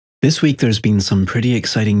This week there's been some pretty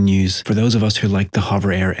exciting news for those of us who like the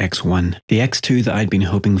HoverAir X1. The X2 that I'd been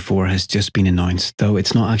hoping for has just been announced, though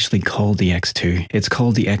it's not actually called the X2, it's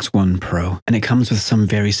called the X1 Pro, and it comes with some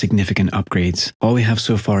very significant upgrades. All we have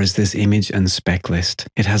so far is this image and spec list.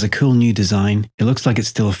 It has a cool new design, it looks like it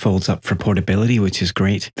still folds up for portability, which is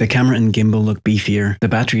great. The camera and gimbal look beefier, the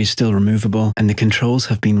battery is still removable, and the controls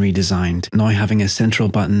have been redesigned, now having a central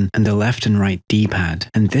button and a left and right D-pad.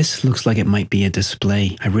 And this looks like it might be a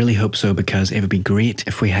display. I really hope so, because it would be great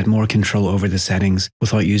if we had more control over the settings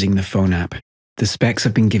without using the phone app. The specs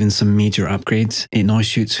have been given some major upgrades. It now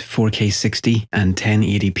shoots 4K 60 and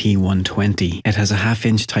 1080p 120. It has a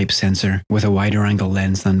half-inch type sensor with a wider angle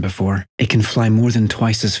lens than before. It can fly more than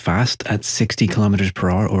twice as fast at 60 km per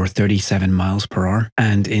hour or 37 miles per hour.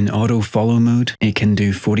 And in auto follow mode, it can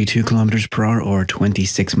do 42 km per hour or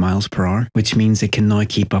 26 miles per hour, which means it can now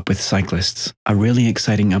keep up with cyclists. A really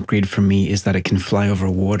exciting upgrade for me is that it can fly over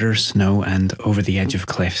water, snow, and over the edge of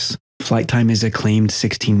cliffs. Flight time is a claimed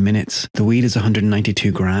 16 minutes. The weight is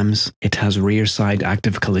 192 grams. It has rear side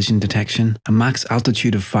active collision detection, a max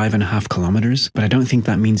altitude of 5.5 kilometers, but I don't think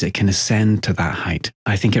that means it can ascend to that height.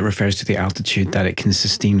 I think it refers to the altitude that it can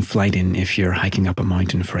sustain flight in if you're hiking up a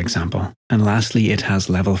mountain, for example. And lastly, it has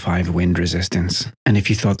level 5 wind resistance. And if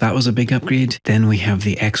you thought that was a big upgrade, then we have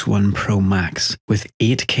the X1 Pro Max with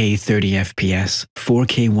 8K 30 FPS,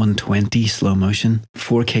 4K 120 slow motion,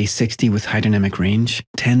 4K 60 with high dynamic range,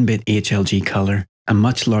 10-bit HLG color, a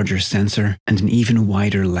much larger sensor, and an even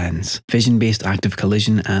wider lens, vision-based active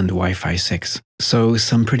collision, and Wi-Fi 6. So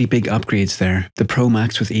some pretty big upgrades there. The Pro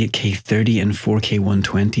Max with 8K 30 and 4K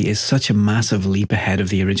 120 is such a massive leap ahead of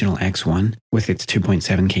the original X1 with its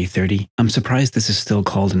 2.7K 30. I'm surprised this is still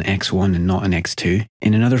called an X1 and not an X2.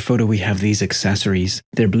 In another photo we have these accessories.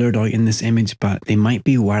 They're blurred out in this image, but they might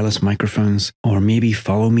be wireless microphones, or maybe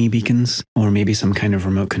follow me beacons, or maybe some kind of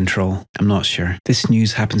remote control. I'm not sure. This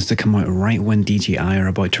news happens to come out right when DJI are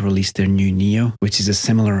about to release their new Neo, which is a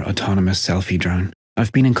similar autonomous selfie drone.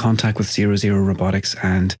 I've been in contact with Zero Robotics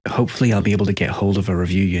and hopefully I'll be able to get hold of a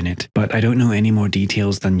review unit, but I don't know any more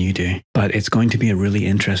details than you do. But it's going to be a really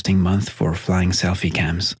interesting month for flying selfie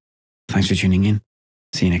cams. Thanks for tuning in.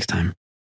 See you next time.